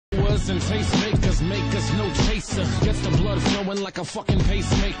Makers and tastemakers make us no chaser. Gets the blood flowing like a fucking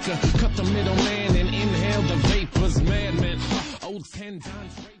pacemaker. Cut the middleman and inhale the vapors. Madman, old 10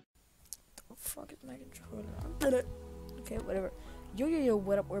 times. Oh, fuck it, my controller. Okay, whatever. Yo,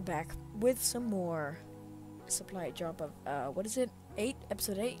 what up? We're back with some more supply drop of, what is it? 8?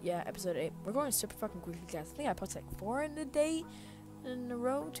 Episode 8? Yeah, episode 8. We're going super fucking quickly, guys. I think I posted like 4 in a day, in a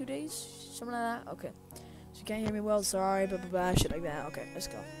row, 2 days, something like that. Okay. So you can't hear me well, sorry, blah, blah, blah, shit like that. Okay, let's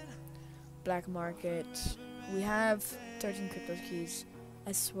go. Black market. We have 13 crypto keys.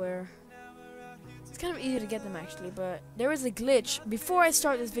 I swear. It's kind of easy to get them, actually, but there is a glitch. Before I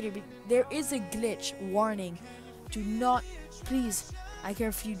start this video, there is a glitch. Warning. Do not, please, I care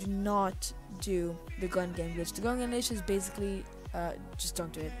if you do not do the gun game glitch. The gun game glitch is basically, just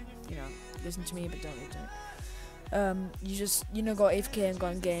don't do it. You know, listen to me, but don't do it. You just, you know, go AFK and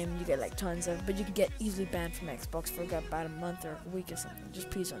gun game, you get like tons of, but you can get easily banned from Xbox for about a month or a week or something. Just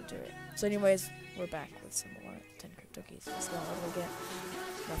please don't do it. So anyways, we're back with some more 10 crypto keys. Let's go. What do I get?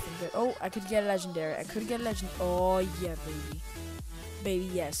 Nothing good. Oh, I could get a legendary. I could get a legend. Oh yeah, baby. Baby,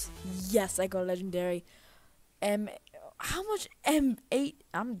 yes. Yes, I got a legendary. How much M8?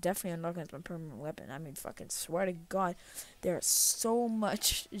 I'm definitely unlocking my permanent weapon. I mean, fucking swear to God, there's so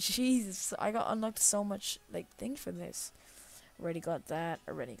much. Jesus, I got unlocked so much like things for this. Already got that.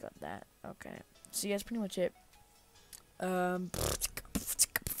 Already got that. Okay, so yeah, that's pretty much it.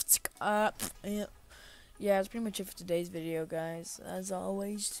 Yeah, that's pretty much it for today's video, guys. As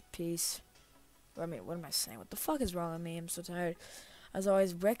always, peace. I mean, what am I saying? What the fuck is wrong with me? I'm so tired. As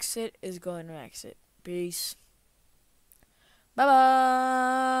always, Rexit is going Rexit. Peace. Bye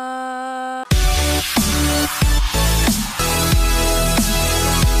bye.